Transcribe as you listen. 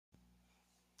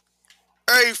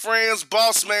Hey friends,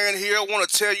 Bossman here. I want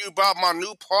to tell you about my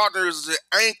new partners at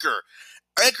Anchor.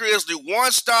 Anchor is the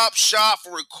one-stop shop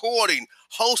for recording,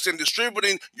 hosting,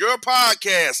 distributing your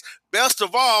podcast. Best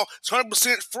of all, it's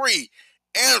 100% free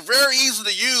and very easy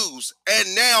to use.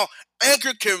 And now,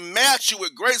 Anchor can match you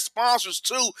with great sponsors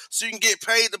too, so you can get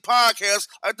paid the podcast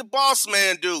like the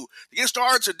Bossman do. To get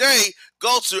started today,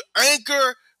 go to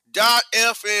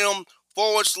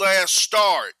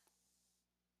anchor.fm/start.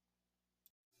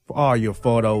 For all your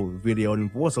photo, video,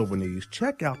 and voiceover needs,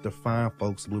 check out the fine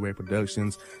folks at Blueberry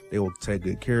Productions. They will take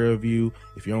good care of you.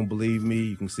 If you don't believe me,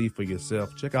 you can see for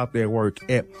yourself. Check out their work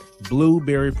at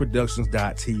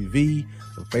blueberryproductions.tv,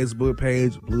 the Facebook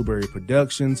page, Blueberry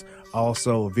Productions,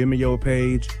 also a Vimeo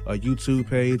page, a YouTube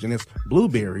page, and it's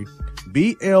Blueberry,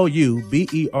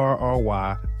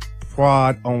 BLUBERRY,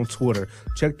 Prod on Twitter.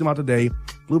 Check them out today.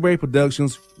 Blueberry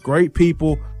Productions, great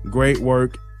people, great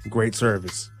work, great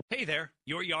service. Hey there,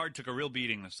 your yard took a real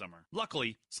beating this summer.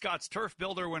 Luckily, Scott's Turf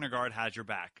Builder Winter Guard has your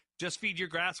back. Just feed your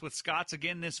grass with Scott's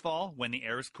again this fall when the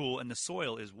air is cool and the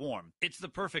soil is warm. It's the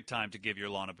perfect time to give your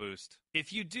lawn a boost.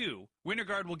 If you do, Winter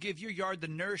Guard will give your yard the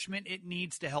nourishment it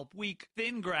needs to help weak,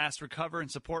 thin grass recover and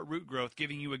support root growth,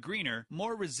 giving you a greener,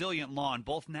 more resilient lawn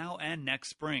both now and next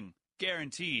spring.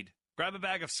 Guaranteed. Grab a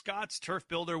bag of Scott's Turf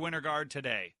Builder Winter Guard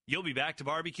today. You'll be back to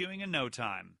barbecuing in no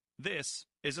time. This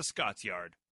is a Scott's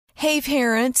Yard. Hey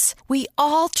parents, we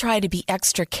all try to be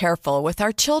extra careful with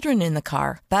our children in the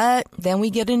car, but then we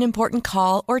get an important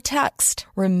call or text.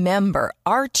 Remember,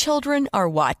 our children are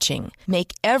watching.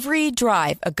 Make every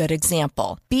drive a good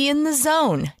example. Be in the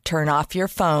zone. Turn off your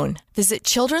phone. Visit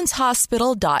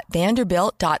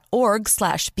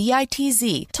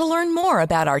childrenshospital.vanderbilt.org/BITZ to learn more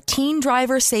about our teen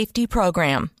driver safety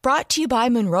program. Brought to you by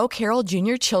Monroe Carroll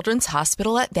Jr. Children's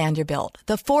Hospital at Vanderbilt,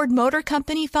 the Ford Motor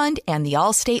Company Fund, and the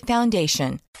Allstate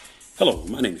Foundation. Hello,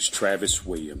 my name is Travis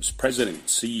Williams, President and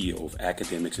CEO of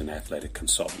Academics and Athletic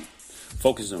Consulting,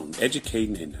 focusing on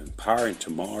educating and empowering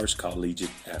tomorrow's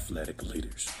collegiate athletic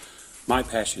leaders. My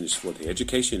passion is for the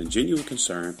education and genuine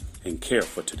concern and care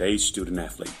for today's student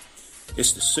athlete.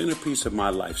 It's the centerpiece of my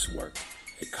life's work.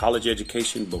 A college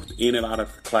education, both in and out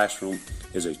of the classroom,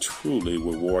 is a truly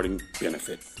rewarding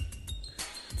benefit.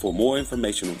 For more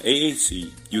information on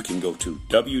AAC, you can go to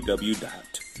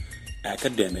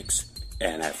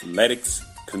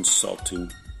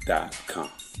www.academicsandathleticsconsulting.com.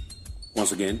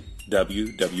 Once again,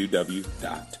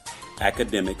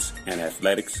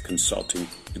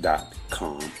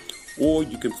 www.academicsandathleticsconsulting.com. Or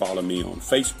you can follow me on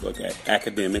Facebook at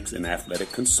Academics and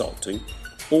Athletic Consulting,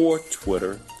 or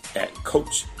Twitter at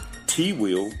Coach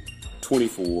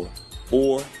TWill24,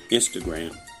 or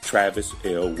Instagram Travis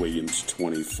L. Williams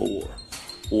 24.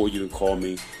 Or you can call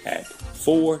me at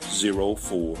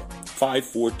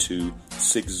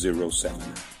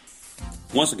 404-542-6079.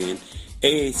 Once again,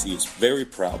 AAC is very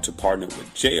proud to partner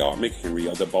with J.R. McHenry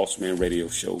of the Bossman Radio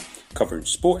Show, covering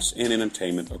sports and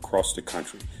entertainment across the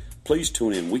country. Please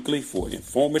tune in weekly for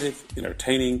informative,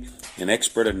 entertaining, and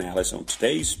expert analysis on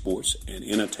today's sports and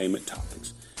entertainment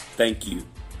topics. Thank you.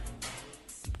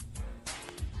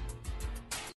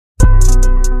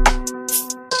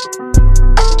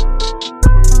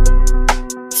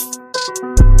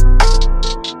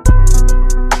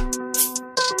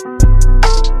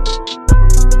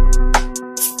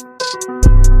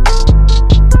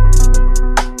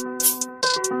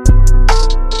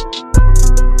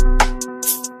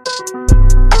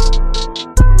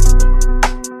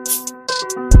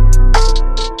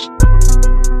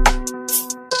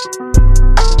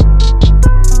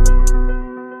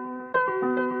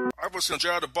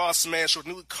 Jared the Bossman Show,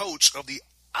 new coach of the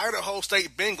Idaho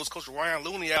State Bengals, Coach Ryan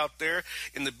Looney out there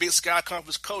in the Big Sky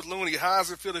Conference. Coach Looney, how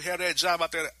does it feel to have that job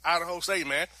out there at Idaho State,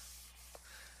 man?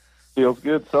 Feels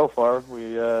good so far.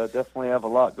 We definitely have a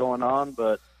lot going on,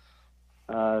 but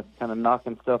kind of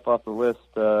knocking stuff off the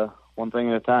list one thing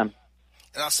at a time.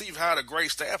 And I see you've hired a great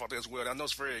staff out there as well. I know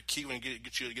it's very key when you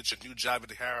get your new job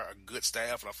to hire a good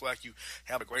staff, and I feel like you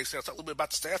have a great staff. Talk a little bit about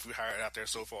the staff you hired out there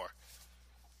so far.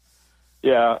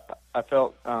 Yeah, I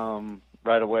felt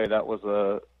right away that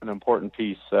was an important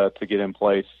piece to get in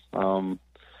place.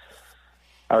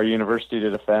 Our university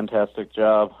did a fantastic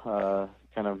job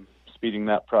kind of speeding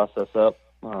that process up.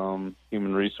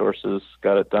 Human resources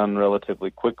got it done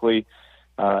relatively quickly,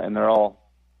 and they're all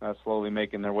slowly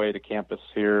making their way to campus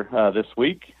here this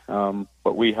week.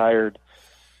 But we hired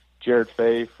Jared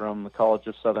Fay from the College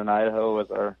of Southern Idaho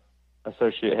as our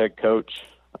associate head coach.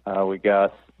 We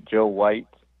got Joe White,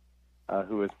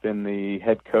 who has been the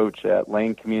head coach at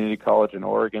Lane Community College in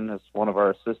Oregon, as one of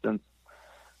our assistants.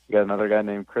 We got another guy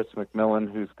named Chris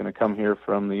McMillan, who's going to come here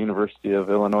from the University of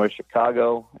Illinois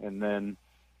Chicago, and then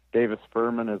Davis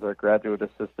Furman is our graduate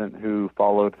assistant who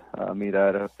followed me to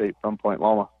Idaho State from Point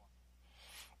Loma.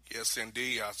 Yes,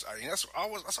 indeed. That's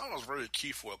always very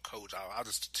key for a coach. I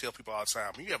just tell people all the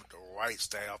time, you have the right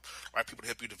staff, right people to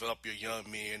help you develop your young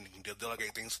men, and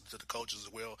delegate things to the coaches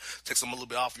as well. Take some a little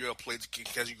bit off your plate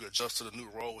because you can adjust to the new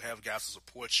role, have guys to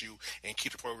support you, and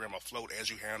keep the program afloat as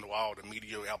you handle all the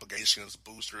media obligations,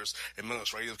 boosters,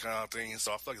 administrative kind of things.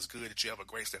 So I feel like it's good that you have a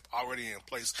great staff already in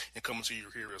place and coming to you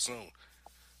here real soon.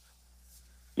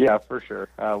 Yeah, for sure.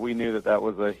 We knew that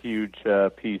was a huge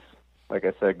piece, like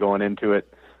I said, going into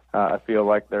it. I feel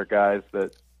like they're guys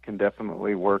that can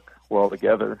definitely work well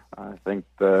together. I think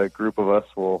the group of us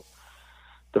will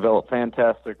develop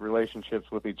fantastic relationships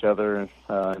with each other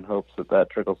in hopes that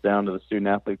trickles down to the student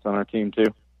athletes on our team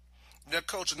too. Now,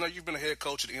 Coach, I know you've been a head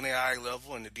coach at the NAIA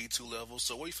level and the D2 level,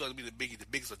 so what do you feel to be the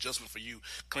biggest adjustment for you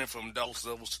coming from those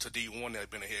levels to D1 that have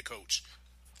been a head coach?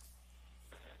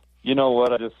 You know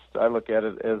what? I look at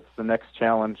it as the next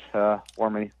challenge for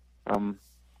me.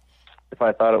 If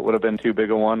I thought it would have been too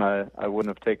big a one, I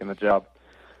wouldn't have taken the job.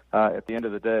 At the end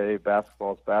of the day,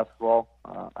 basketball is basketball.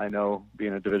 I know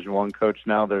being a Division I coach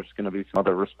now, there's going to be some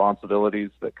other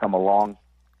responsibilities that come along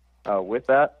with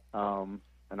that, and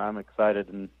I'm excited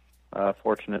and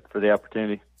fortunate for the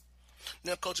opportunity.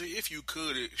 Now, Coach, if you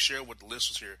could share with the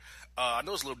listeners here, I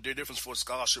know it's a little difference for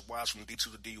scholarship-wise from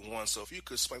D2 to D1, so if you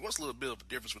could explain what's a little bit of the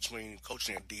difference between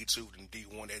coaching at D2 and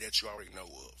D1 that you already know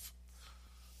of?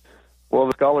 Well,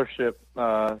 the scholarship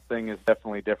thing is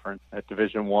definitely different. At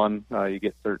Division I, you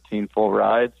get 13 full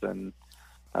rides, and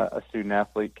a student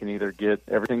athlete can either get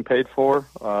everything paid for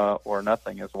or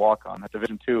nothing as a walk-on. At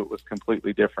Division II, it was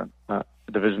completely different. A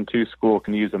Division II school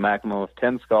can use a maximum of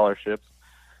 10 scholarships,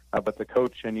 but the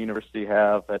coach and university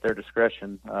have, at their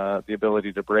discretion, the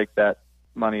ability to break that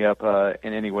money up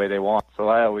in any way they want. So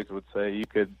I always would say you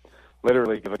could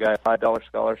literally give a guy a $5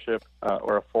 scholarship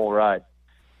or a full ride.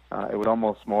 It would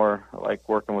almost more like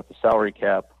working with the salary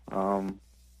cap,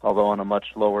 although on a much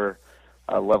lower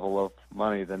level of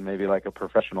money than maybe like a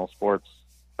professional sports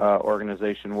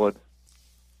organization would.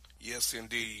 Yes,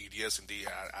 indeed. Yes, indeed.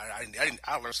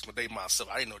 I learned some today myself.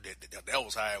 I didn't know that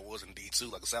was how it was in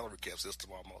D2, like a salary cap system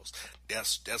almost.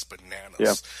 That's bananas.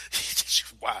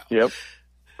 Yep. Wow. Yep,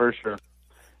 for sure.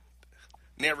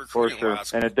 Now, for sure.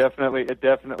 And it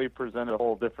definitely presented a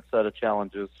whole different set of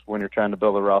challenges when you're trying to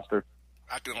build a roster.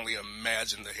 I can only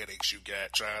imagine the headaches you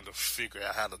got trying to figure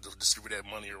out how to distribute that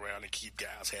money around and keep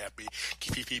guys happy,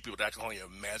 keep people. I can only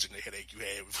imagine the headache you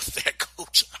had with that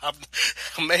coach. I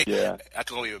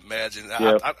can only imagine.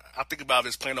 Yep. I think about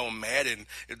this playing on Madden,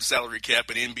 the salary cap,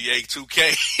 and NBA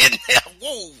 2K. And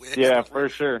whoa, yeah, for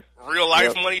sure. Real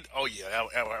life money. Oh yeah,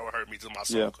 that hurt me to my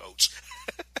soul, Coach.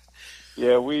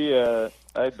 Yeah,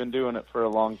 I'd been doing it for a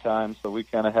long time, so we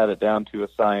kind of had it down to a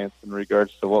science in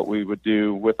regards to what we would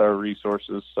do with our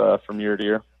resources from year to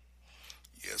year.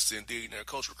 Yes, indeed. Now,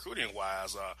 Coach,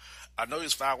 recruiting-wise, I know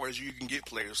there's 5 ways you can get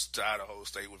players to Idaho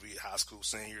State with high school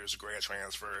seniors, grad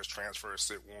transfers,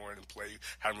 sit one and play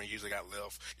how many years they got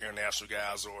left, international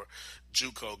guys or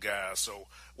JUCO guys. So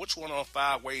which one of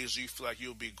 5 ways do you feel like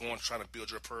you'll be going trying to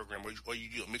build your program, or you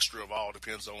do a mixture of all,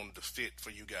 depends on the fit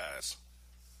for you guys?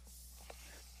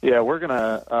 Yeah, we're going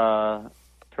to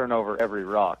turn over every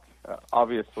rock.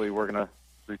 Obviously, we're going to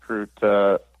recruit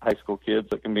high school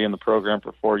kids that can be in the program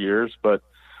for 4 years, but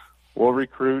we'll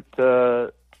recruit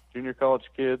junior college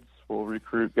kids. We'll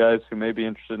recruit guys who may be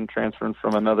interested in transferring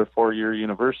from another 4-year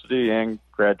university and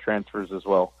grad transfers as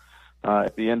well.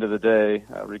 At the end of the day,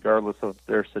 regardless of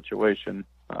their situation,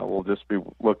 we'll just be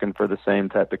looking for the same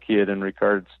type of kid in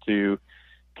regards to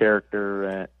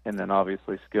character and then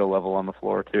obviously skill level on the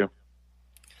floor too.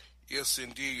 Yes,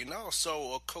 indeed. And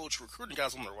also, Coach, recruiting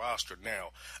guys on the roster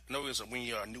now. I know when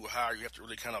you're a new hire, you have to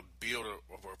really kind of build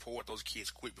a rapport with those kids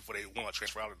quick before they want to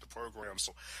transfer out of the program.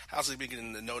 So how's it been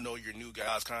getting to know your new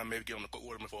guys, kind of maybe get on the court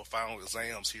with them before final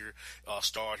exams here,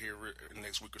 start here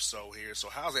next week or so here. So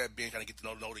how's that been, kind of get to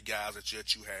know the guys that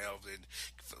you have and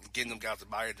getting them guys to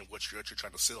buy into what you're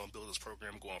trying to sell and build this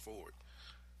program going forward?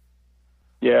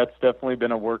 Yeah, it's definitely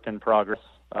been a work in progress.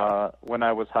 When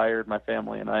I was hired, my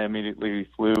family and I immediately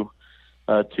flew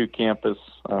to campus.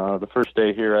 The first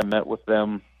day here, I met with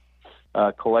them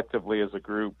collectively as a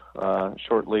group.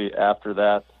 Shortly after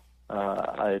that,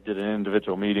 I did an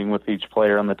individual meeting with each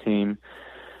player on the team,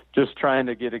 just trying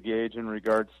to get a gauge in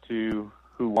regards to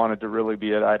who wanted to really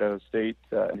be at Idaho State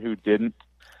and who didn't.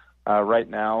 Right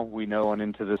now, we know and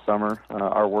into the summer,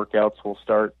 our workouts will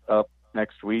start up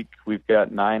next week. We've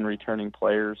got 9 returning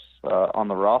players on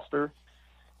the roster,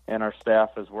 and our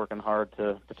staff is working hard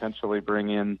to potentially bring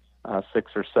in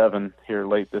 6 or 7 here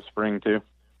late this spring too.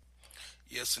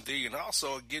 Yes, indeed, and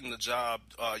also getting the job.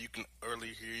 You can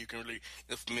really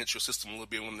implement your system a little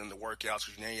bit when in the workouts,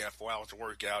 because you have 4 hours to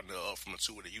work out from the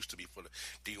 2 what it used to be for the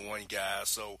D1 guys.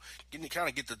 So getting to kind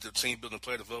of get the team building,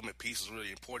 player development piece is really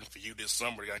important for you this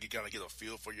summer. You kind of get a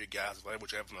feel for your guys, like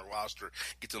what you have on the roster,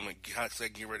 get them to kind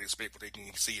of get ready to expect what they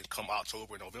can see and come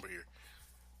October and November here.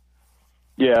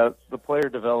 Yeah, the player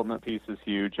development piece is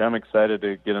huge. I'm excited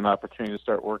to get an opportunity to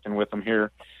start working with them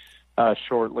here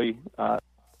shortly.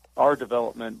 Our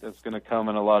development is going to come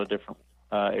in a lot of different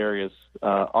areas.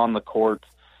 On the court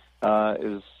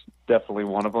is definitely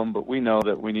one of them, but we know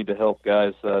that we need to help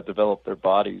guys develop their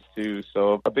bodies too.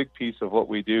 So a big piece of what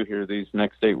we do here these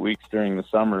next 8 weeks during the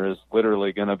summer is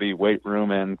literally going to be weight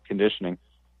room and conditioning.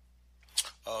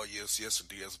 Oh, yes,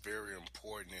 indeed. That's very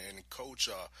important. And, Coach,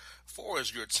 as far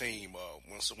as your team,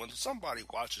 when somebody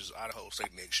watches Idaho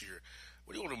State next year,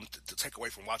 what do you want them to take away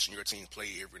from watching your team play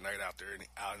every night out there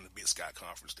out in the Big Sky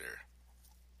Conference there?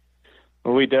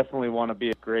 Well, we definitely want to be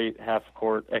a great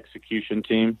half-court execution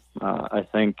team. I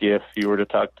think if you were to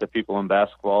talk to people in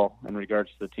basketball in regards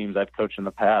to the teams I've coached in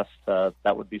the past,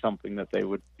 that would be something that they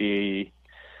would be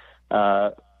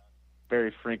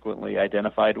very frequently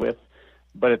identified with.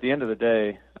 But at the end of the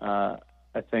day,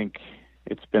 I think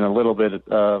it's been a little bit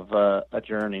of a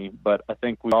journey, but I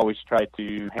think we always try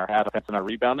to have our defense and our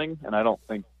rebounding, and I don't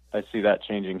think I see that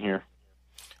changing here.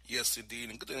 Yes, indeed.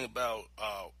 And good thing about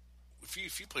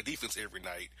if you play defense every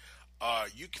night,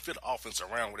 you can fit the offense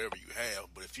around whatever you have,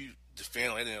 but if you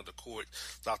defend on any of the court,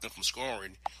 stop them from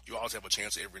scoring, you always have a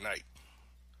chance every night.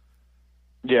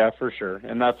 Yeah, for sure.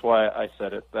 And that's why I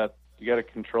said it, that you got to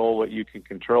control what you can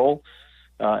control.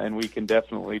 And we can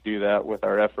definitely do that with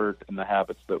our effort and the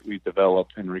habits that we develop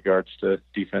in regards to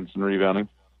defense and rebounding.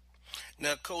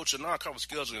 Now, Coach, non-conference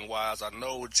scheduling-wise, I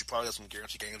know that you probably have some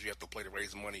guaranteed games you have to play to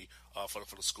raise money for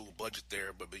the school budget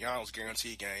there. But beyond those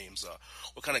guaranteed games,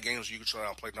 what kind of games are you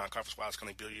trying to play non-conference-wise? Kind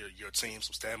of build your team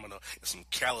some stamina and some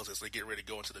callous as they get ready to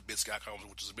go into the Big Sky Conference,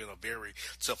 which has been a very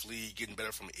tough league, getting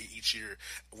better from each year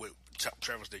with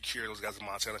Travis DeCure, those guys in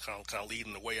Montana kind of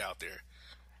leading the way out there.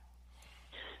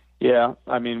 Yeah,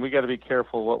 I mean, we got to be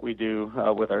careful what we do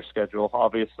with our schedule.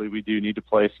 Obviously, we do need to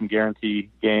play some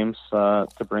guarantee games to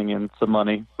bring in some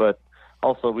money, but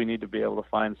also we need to be able to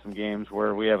find some games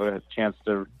where we have a chance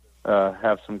to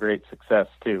have some great success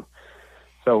too.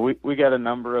 So we got a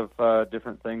number of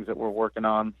different things that we're working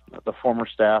on. The former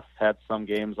staff had some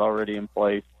games already in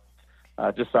place.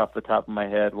 Just off the top of my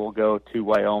head, we'll go to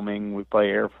Wyoming. We play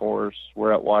Air Force.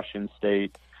 We're at Washington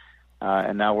State.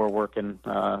 And now we're working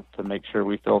to make sure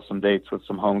we fill some dates with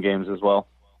some home games as well.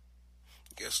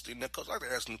 Yes, now, Coach, I'd like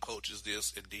to ask some coaches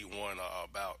this at D1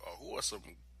 about who are some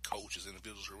coaches,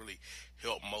 individuals who really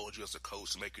help mold you as a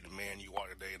coach to make you the man you are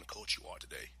today and the coach you are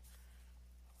today?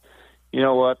 You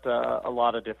know what? A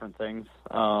lot of different things.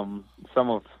 A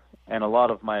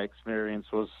lot of my experience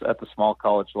was at the small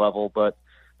college level, but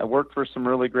I worked for some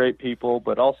really great people,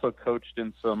 but also coached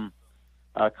in some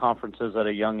conferences at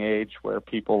a young age where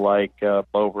people like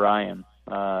Bo Ryan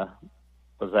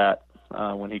was at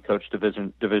when he coached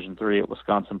Division III at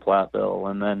Wisconsin Platteville.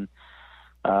 And then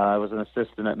I was an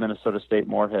assistant at Minnesota State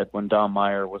Moorhead when Don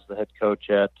Meyer was the head coach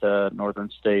at Northern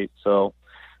State. So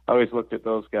I always looked at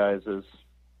those guys as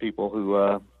people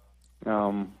who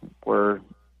were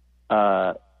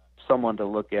someone to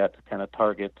look at to kind of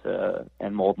target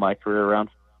and mold my career around.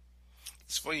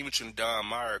 It's funny you mentioned Don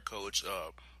Meyer, Coach.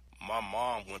 My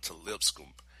mom went to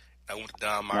Lipscomb. I went to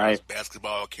Don Meyer's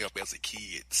basketball camp as a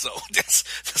kid. So that's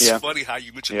funny how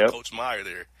you mentioned Coach Meyer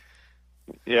there.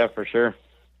 Yeah, for sure.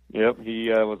 Yep, he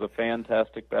was a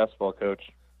fantastic basketball coach.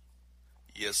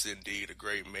 Yes, indeed, a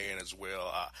great man as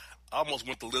well. I almost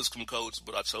went to Lipscomb, Coach,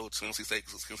 but I chose Tennessee State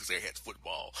because Tennessee State had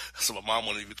football. So my mom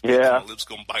wanted me to play for the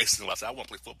Lipscomb Bison. I said, I want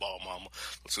to play football, Mama.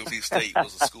 But Tennessee State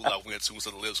was the school I went to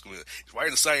instead of Lipscomb. It's right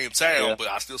in the same town, but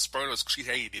I still spurned her. She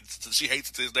hated it. She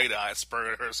hates it to this day that I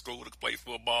spurned her school to play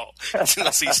football at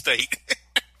Tennessee State.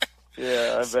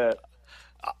 Yeah, I bet.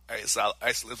 So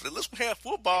if Lipscomb had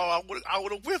football, I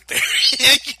would have went there.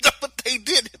 You know, but they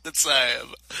did at the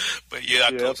time. But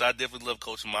Coach, I definitely love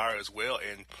Coach Meyer as well.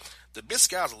 And the Big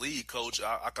Sky's league, Coach,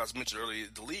 like I mentioned earlier,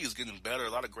 the league is getting better. A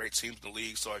lot of great teams in the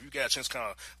league. So if you got a chance kind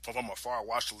of from afar,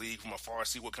 watch the league from afar,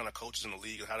 see what kind of coaches in the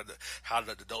league and how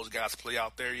did those guys play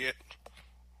out there yet?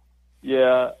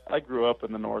 Yeah, I grew up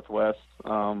in the Northwest.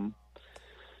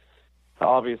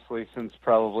 Obviously, since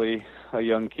probably a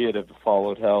young kid, I've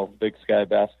followed how Big Sky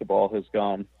basketball has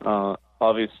gone.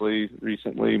 Obviously,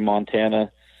 recently,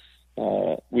 Montana,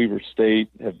 Weber State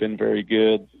have been very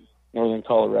good. Northern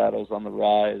Colorado's on the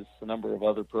rise. A number of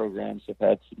other programs have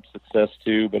had some success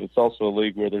too, but it's also a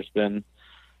league where there's been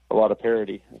a lot of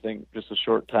parity. I think just a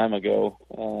short time ago,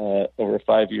 over a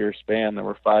 5-year span, there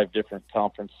were 5 different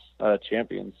conference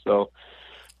champions. So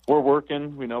we're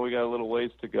working. We know we got a little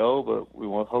ways to go, but we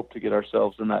will hope to get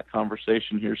ourselves in that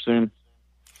conversation here soon.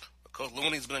 Coach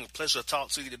Looney, it's been a pleasure to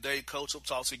talk to you today, Coach. Hope to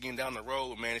talk to you again down the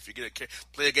road, man. If you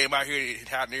play a game out here in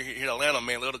Atlanta,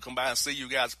 man, let them come by and see you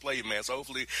guys play, man. So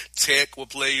hopefully Tech will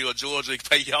play you or Georgia can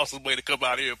pay y'all some way to come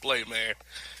out here and play, man.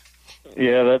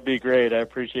 Yeah, that'd be great. I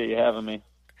appreciate you having me.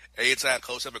 Anytime,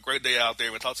 Coach. Have a great day out there.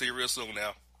 We'll talk to you real soon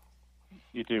now.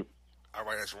 You too. All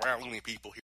right, that's Ryan Looney,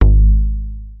 people.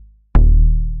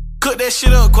 Cook that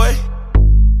shit up, Quay.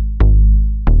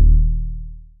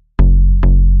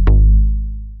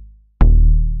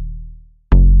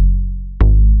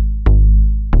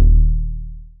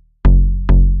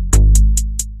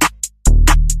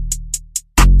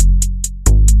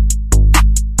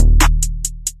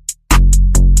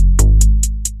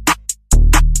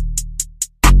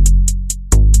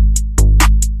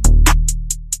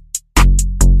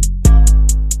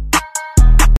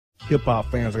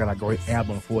 Hip-hop fans, I got a great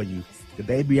album for you. The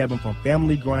debut album from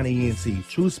Family Grind ENT,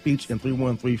 True Speech and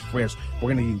 313 Fresh.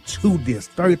 We're going to give you 2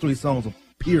 discs, 33 songs of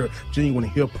pure, genuine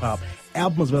hip-hop.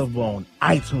 Albums available on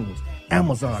iTunes,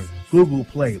 Amazon, Google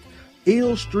Play,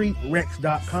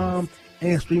 illstreetrex.com,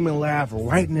 and streaming live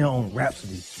right now on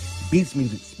Rhapsody, Beats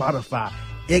Music, Spotify,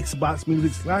 Xbox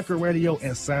Music, Slacker Radio,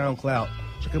 and SoundCloud.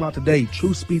 Check them out today.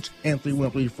 True Speech and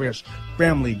 313 Fresh.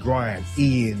 Family Grind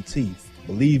ENT.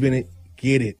 Believe in it.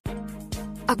 Get it.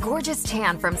 A gorgeous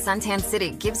tan from Suntan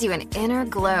City gives you an inner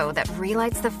glow that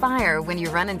relights the fire when you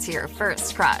run into your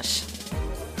first crush.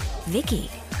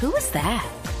 Vicky, who was that?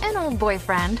 An old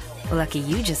boyfriend. Lucky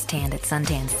you just tanned at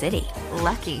Suntan City.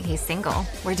 Lucky he's single.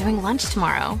 We're doing lunch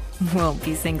tomorrow. Won't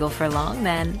be single for long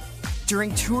then.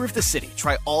 During Tour of the City,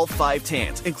 try all 5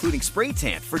 tans, including spray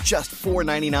tan, for just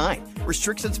 $4.99.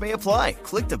 Restrictions may apply.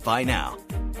 Click to buy now.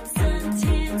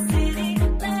 Suntan City,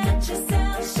 let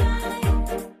yourself shine.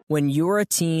 When you're a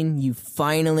teen, you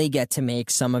finally get to make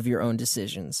some of your own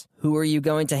decisions. Who are you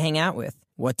going to hang out with?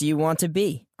 What do you want to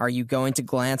be? Are you going to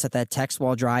glance at that text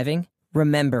while driving?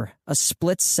 Remember, a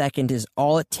split second is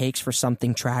all it takes for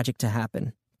something tragic to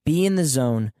happen. Be in the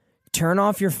zone. Turn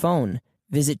off your phone.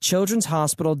 Visit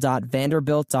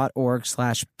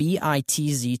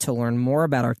childrenshospital.vanderbilt.org/BITZ to learn more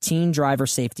about our teen driver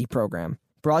safety program.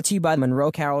 Brought to you by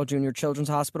Monroe Carroll Jr. Children's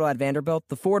Hospital at Vanderbilt,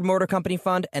 the Ford Motor Company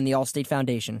Fund, and the Allstate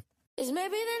Foundation. It's maybe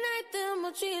the night that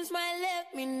my dreams might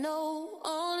let me know.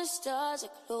 All the stars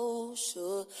are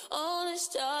closer. All the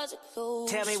stars are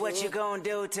closer. Tell me what you gonna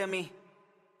do to me.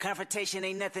 Confrontation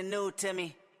ain't nothing new to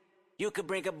me. You could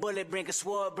bring a bullet, bring a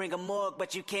sword, bring a morgue,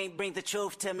 but you can't bring the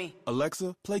truth to me.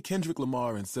 Alexa, play Kendrick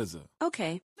Lamar and SZA.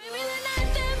 Okay. Maybe the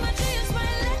night that my dreams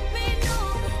might let me know.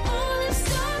 All the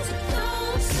stars are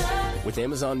closer. With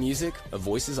Amazon Music, a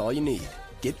voice is all you need.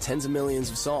 Get tens of millions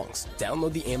of songs.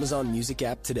 Download the Amazon Music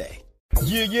app today.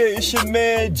 Yeah, it's your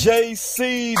man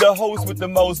JC, the host with the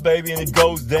most, baby, and it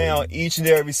goes down each and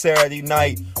every Saturday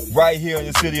night right here in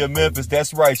the city of Memphis.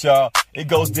 That's right, y'all. It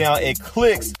goes down at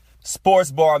Clicks Sports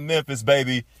Bar Memphis,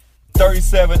 baby.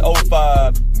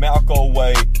 3705 Malco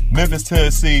Way, Memphis,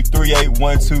 Tennessee,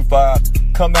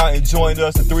 38125. Come out and join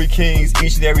us, the Three Kings,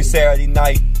 each and every Saturday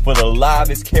night for the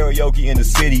livest karaoke in the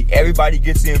city. Everybody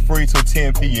gets in free till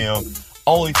 10 p.m.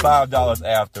 Only $5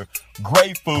 after.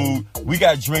 Great food. We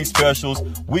got drink specials.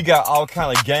 We got all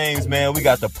kind of games, man. We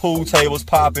got the pool tables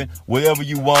popping. Whatever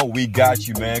you want, we got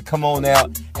you, man. Come on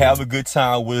out. Have a good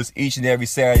time with us each and every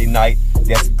Saturday night.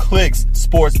 That's Clicks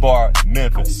Sports Bar,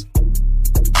 Memphis.